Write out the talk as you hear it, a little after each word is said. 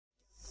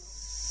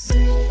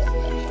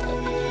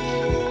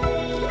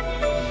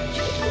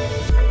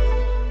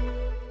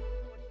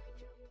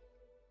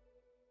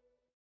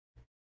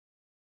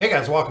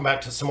Guys, welcome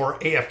back to some more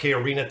AFK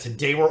Arena.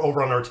 Today we're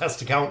over on our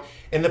test account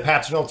and the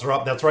patch notes are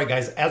up. That's right,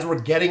 guys. As we're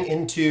getting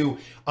into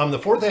the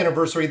 4th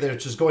anniversary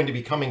that's just going to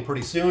be coming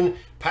pretty soon,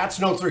 patch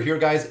notes are here,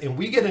 guys, and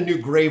we get a new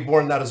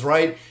Graveborn. That is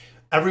right.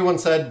 Everyone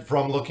said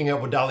from looking at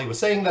what Dolly was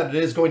saying that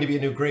it is going to be a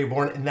new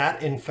Graveborn, and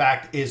that in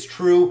fact is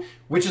true,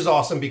 which is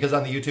awesome because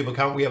on the YouTube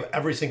account we have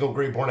every single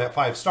Graveborn at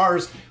 5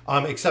 stars,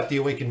 except the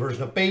awakened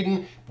version of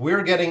Baden.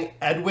 We're getting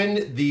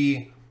Edwin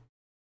the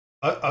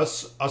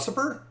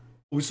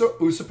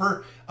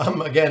Usurper.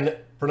 Again,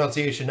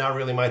 pronunciation not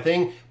really my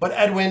thing, but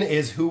Edwin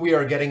is who we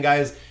are getting,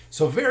 guys.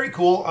 So very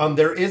cool.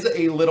 There is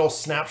a little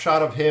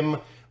snapshot of him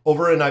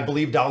over in, I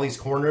believe, Dolly's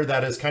corner.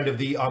 That is kind of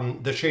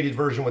the shaded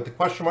version with the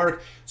question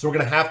mark. So we're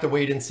gonna have to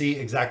wait and see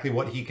exactly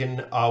what he can,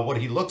 what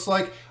he looks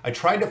like. I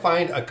tried to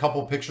find a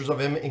couple pictures of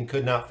him and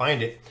could not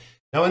find it.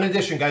 Now, in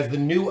addition, guys, the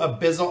new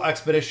Abyssal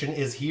Expedition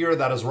is here.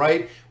 That is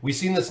right. We've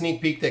seen the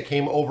sneak peek that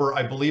came over,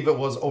 I believe it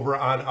was over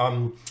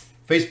on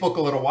Facebook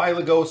a little while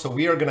ago. So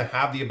we are going to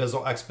have the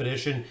Abyssal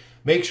Expedition.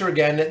 Make sure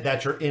again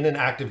that you're in an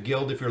active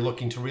guild if you're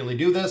looking to really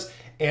do this,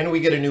 and we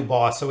get a new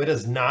boss. So it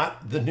is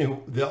not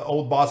the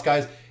old boss,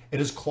 guys. It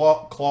is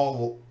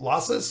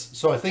Colossus.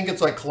 So I think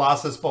it's like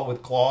Colossus but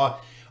with claw.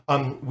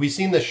 We've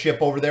seen the ship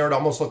over there. It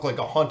almost looked like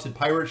a haunted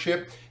pirate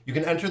ship. You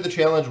can enter the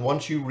challenge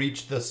once you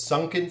reach the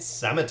sunken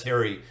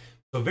cemetery.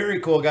 So very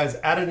cool, guys.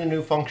 Added a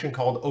new function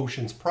called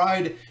Ocean's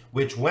Pride,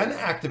 which when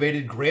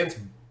activated grants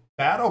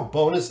battle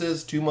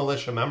bonuses to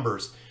militia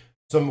members.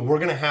 So we're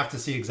going to have to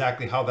see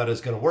exactly how that is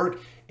going to work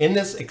in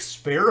this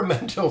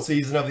experimental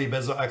season of the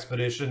Abyssal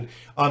Expedition.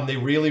 They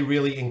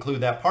really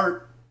include that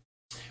part.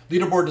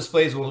 Leaderboard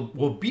displays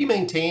will be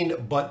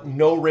maintained, but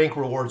no rank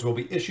rewards will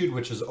be issued,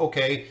 which is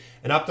okay,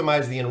 and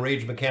optimize the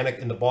enrage mechanic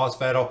in the boss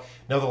battle.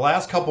 Now, the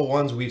last couple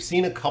ones, we've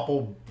seen a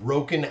couple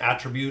broken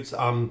attributes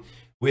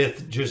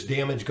with just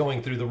damage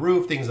going through the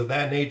roof, things of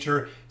that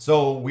nature.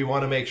 So we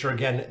want to make sure,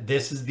 again,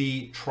 this is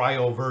the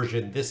trial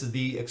version. This is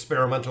the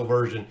experimental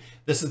version.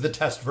 This is the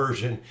test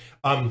version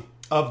of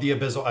the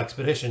Abyssal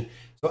Expedition.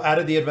 So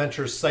added the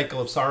adventure Cycle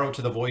of Sorrow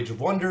to the Voyage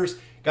of Wonders.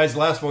 Guys, the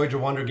last Voyage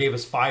of Wonder gave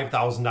us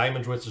 5,000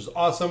 diamonds, which is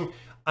awesome.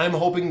 I'm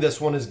hoping this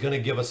one is going to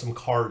give us some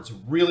cards.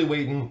 Really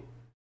waiting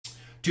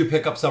to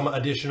pick up some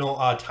additional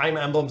time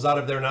emblems out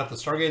of there, not the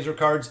Stargazer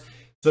cards.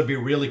 So it'd be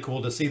really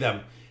cool to see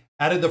them.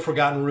 Added the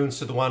Forgotten Runes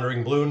to the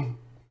Wandering Balloon.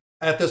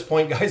 At this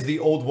point, guys, the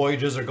old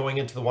voyages are going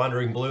into the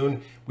Wandering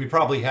Balloon. We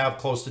probably have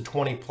close to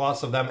 20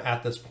 plus of them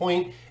at this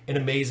point. An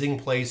amazing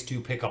place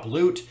to pick up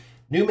loot.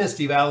 New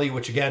Misty Valley,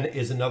 which again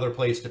is another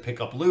place to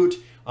pick up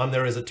loot.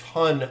 There is a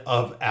ton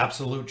of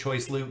absolute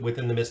choice loot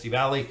within the Misty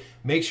Valley.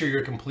 Make sure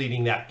you're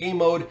completing that game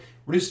mode.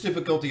 Reduced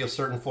difficulty of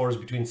certain floors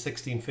between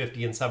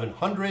 1650 and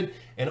 700,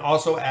 and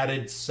also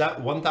added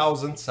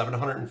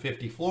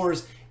 1,750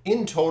 floors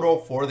in total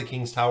for the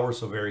King's Tower.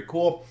 So very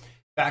cool.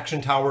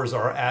 Faction towers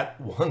are at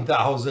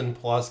 1,000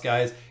 plus,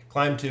 guys.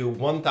 Climb to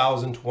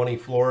 1,020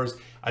 floors.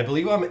 I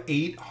believe I'm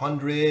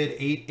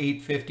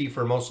 850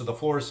 for most of the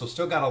floors, so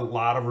still got a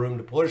lot of room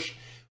to push,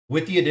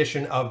 with the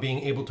addition of being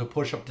able to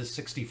push up to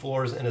 60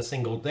 floors in a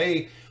single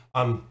day.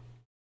 Because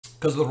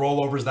of the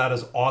rollovers, that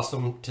is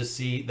awesome to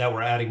see that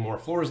we're adding more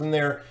floors in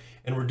there,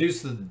 and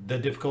reduce the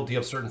difficulty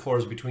of certain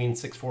floors between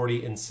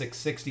 640 and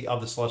 660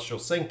 of the Celestial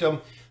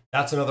Sanctum.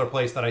 That's another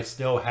place that I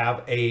still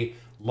have a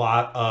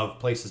lot of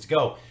places to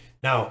go.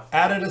 Now,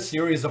 added a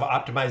series of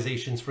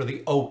optimizations for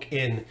the Oak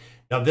Inn.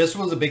 Now, this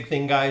was a big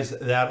thing, guys,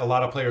 that a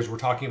lot of players were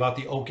talking about,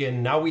 the Oak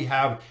Inn. Now we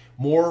have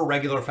more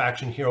regular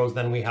faction heroes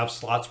than we have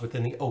slots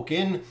within the Oak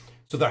Inn.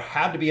 So there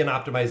had to be an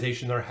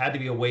optimization. There had to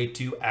be a way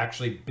to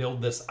actually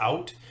build this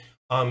out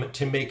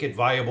to make it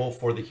viable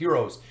for the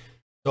heroes.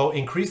 So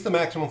increase the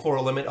maximum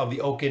floor limit of the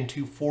Oak Inn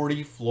to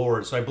 40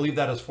 floors. So I believe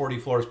that is 40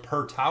 floors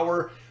per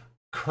tower.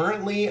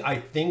 Currently, I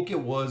think it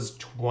was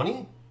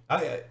 20.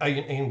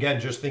 And again,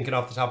 just thinking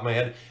off the top of my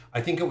head, I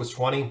think it was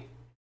 20.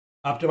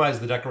 Optimize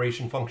the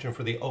decoration function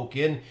for the Oak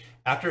Inn.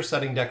 After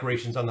setting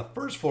decorations on the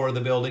first floor of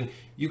the building,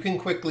 you can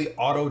quickly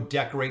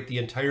auto-decorate the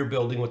entire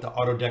building with the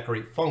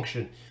auto-decorate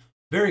function.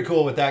 Very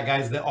cool with that,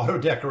 guys, the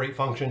auto-decorate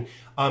function.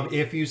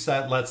 If you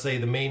set, let's say,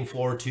 the main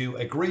floor to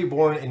a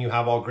Graveborn and you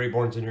have all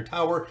Graveborns in your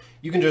tower,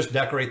 you can just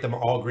decorate them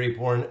all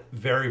Graveborn.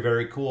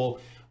 Very cool.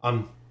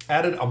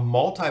 Added a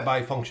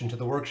multi-buy function to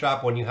the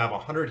workshop. When you have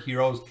 100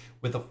 heroes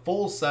with a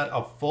full set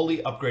of fully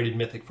upgraded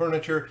mythic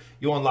furniture,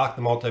 you'll unlock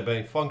the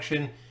multi-buy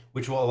function,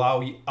 which will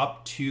allow you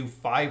up to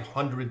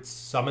 500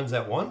 summons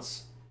at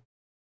once.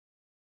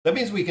 That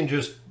means we can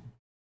just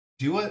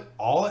do it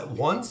all at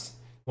once.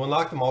 We'll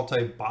unlock the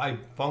multi-buy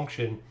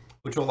function,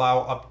 which will allow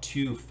up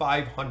to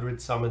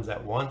 500 summons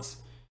at once.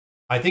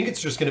 I think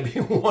it's just going to be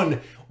one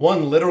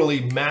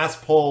literally mass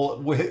pull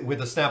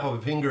with a snap of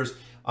the fingers.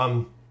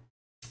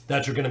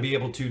 That you're going to be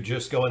able to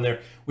just go in there,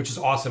 which is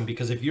awesome,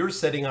 because if you're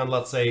sitting on,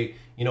 let's say,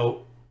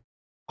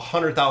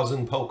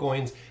 100,000 poke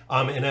coins,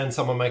 and then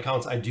some of my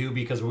accounts I do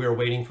because we are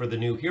waiting for the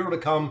new hero to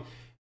come,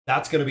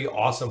 that's going to be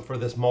awesome for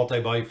this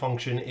multi-buy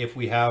function. If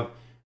we have,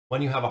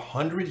 when you have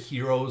 100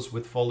 heroes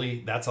with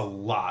fully, that's a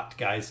lot,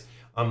 guys.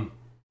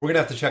 We're gonna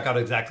have to check out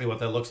exactly what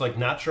that looks like.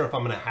 Not sure if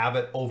I'm gonna have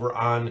it over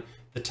on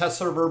the test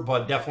server,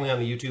 but definitely on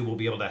the YouTube we'll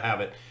be able to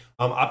have it.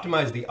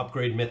 Optimize the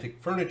upgrade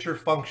mythic furniture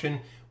function.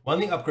 When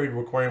the upgrade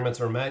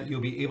requirements are met, you'll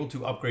be able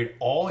to upgrade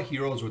all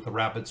heroes with the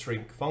rapid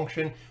strength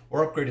function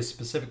or upgrade a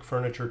specific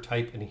furniture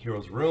type in a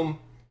hero's room.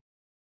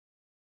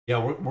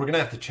 Yeah, we're gonna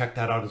have to check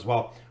that out as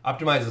well.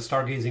 Optimize the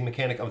stargazing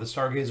mechanic of the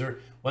Stargazer.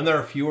 When there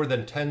are fewer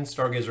than 10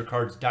 Stargazer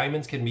cards,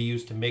 diamonds can be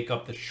used to make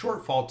up the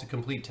shortfall to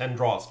complete 10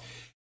 draws.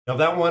 Now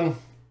that one,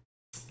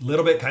 a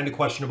little bit kind of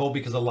questionable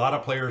because a lot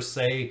of players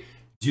say,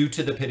 due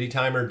to the pity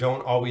timer,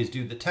 don't always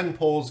do the 10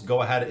 pulls,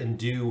 go ahead and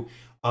do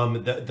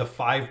the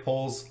 5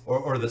 pulls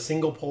or the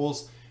single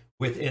pulls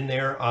within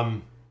there.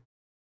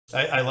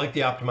 I like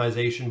the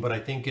optimization, but I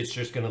think it's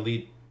just gonna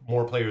lead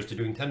more players to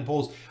doing 10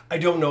 pulls. I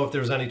don't know if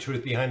there's any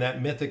truth behind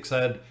that. Mythic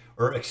said,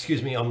 or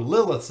excuse me,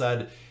 Lilith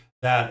said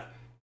that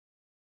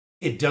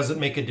it doesn't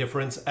make a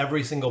difference.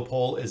 Every single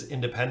pull is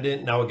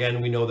independent. Now,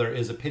 again, we know there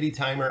is a pity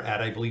timer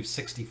at, I believe,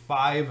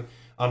 65.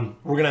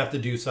 We're gonna have to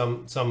do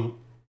some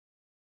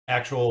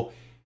actual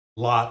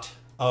lot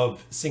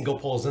of single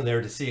pulls in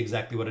there to see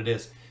exactly what it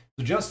is.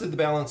 Adjusted the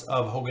balance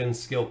of Hogan's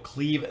skill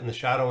Cleave and the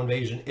Shadow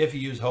Invasion. If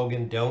you use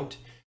Hogan, don't.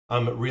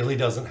 It really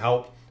doesn't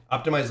help.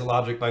 Optimize the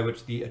logic by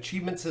which the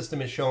achievement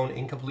system is shown.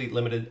 Incomplete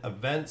limited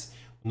events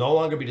will no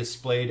longer be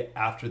displayed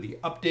after the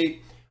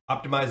update.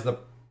 Optimize the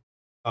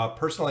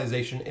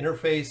personalization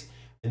interface,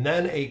 and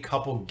then a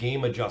couple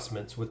game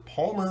adjustments. With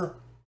Palmer,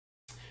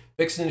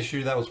 fixed an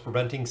issue that was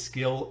preventing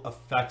skill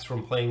effects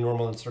from playing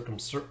normal in certain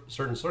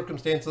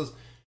circumstances.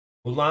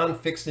 Mulan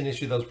fixed an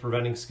issue that was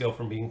preventing skill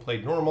from being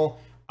played normal.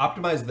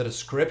 Optimize the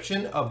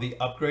description of the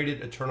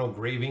upgraded Eternal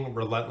Graving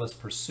Relentless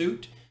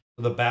Pursuit.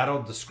 So the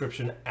battle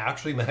description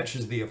actually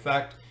matches the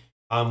effect.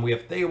 We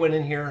have Theowen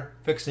in here,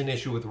 fixed an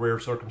issue with rare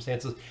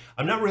circumstances.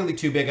 I'm not really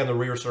too big on the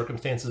rare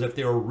circumstances. If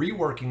they were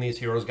reworking these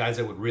heroes, guys,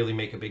 it would really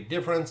make a big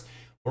difference.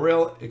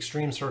 Morale,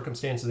 extreme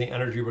circumstances, the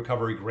energy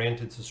recovery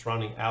granted to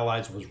surrounding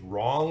allies was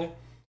wrong.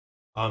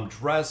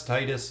 Dress,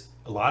 Titus,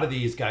 a lot of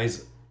these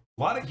guys,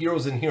 a lot of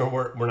heroes in here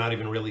we're not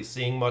even really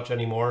seeing much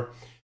anymore.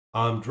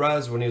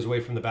 Drez, when he was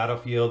away from the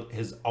battlefield,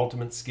 his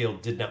ultimate skill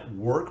did not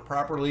work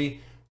properly.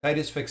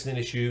 Titus fixed in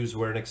issues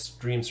where in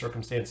extreme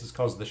circumstances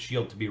caused the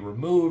shield to be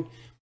removed.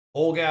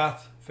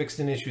 Olgath fixed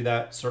an issue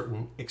that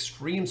certain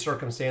extreme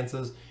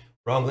circumstances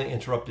wrongly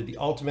interrupted the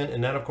ultimate.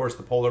 And then, of course,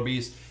 the Polar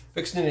Beast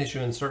fixed an issue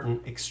in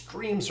certain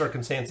extreme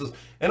circumstances.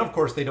 And, of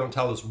course, they don't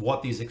tell us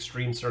what these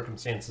extreme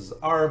circumstances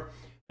are.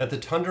 That the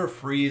Tundra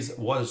Freeze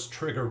was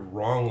triggered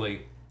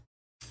wrongly.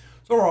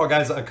 So overall,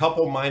 guys, a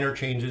couple minor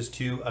changes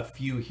to a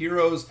few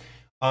heroes.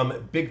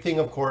 Big thing,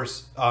 of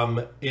course,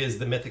 is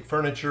the Mythic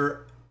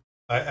Furniture.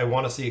 I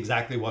want to see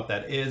exactly what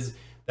that is.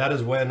 That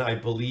is when I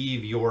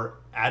believe you're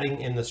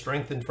adding in the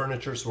strengthened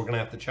furniture, so we're going to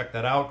have to check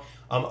that out.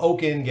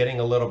 Oaken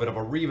getting a little bit of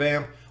a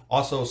revamp.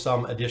 Also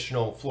some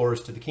additional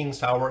floors to the King's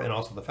Tower and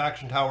also the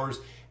faction towers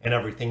and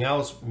everything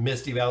else.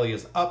 Misty Valley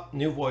is up.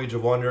 New Voyage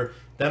of Wonder.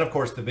 Then, of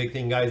course, the big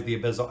thing, guys, the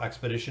Abyssal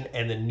Expedition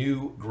and the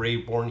new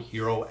Graveborn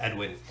hero,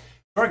 Edwin.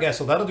 All right, guys,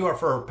 so that'll do it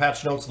for our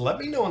patch notes. Let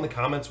me know in the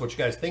comments what you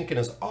guys think. And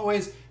as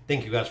always,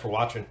 thank you guys for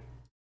watching.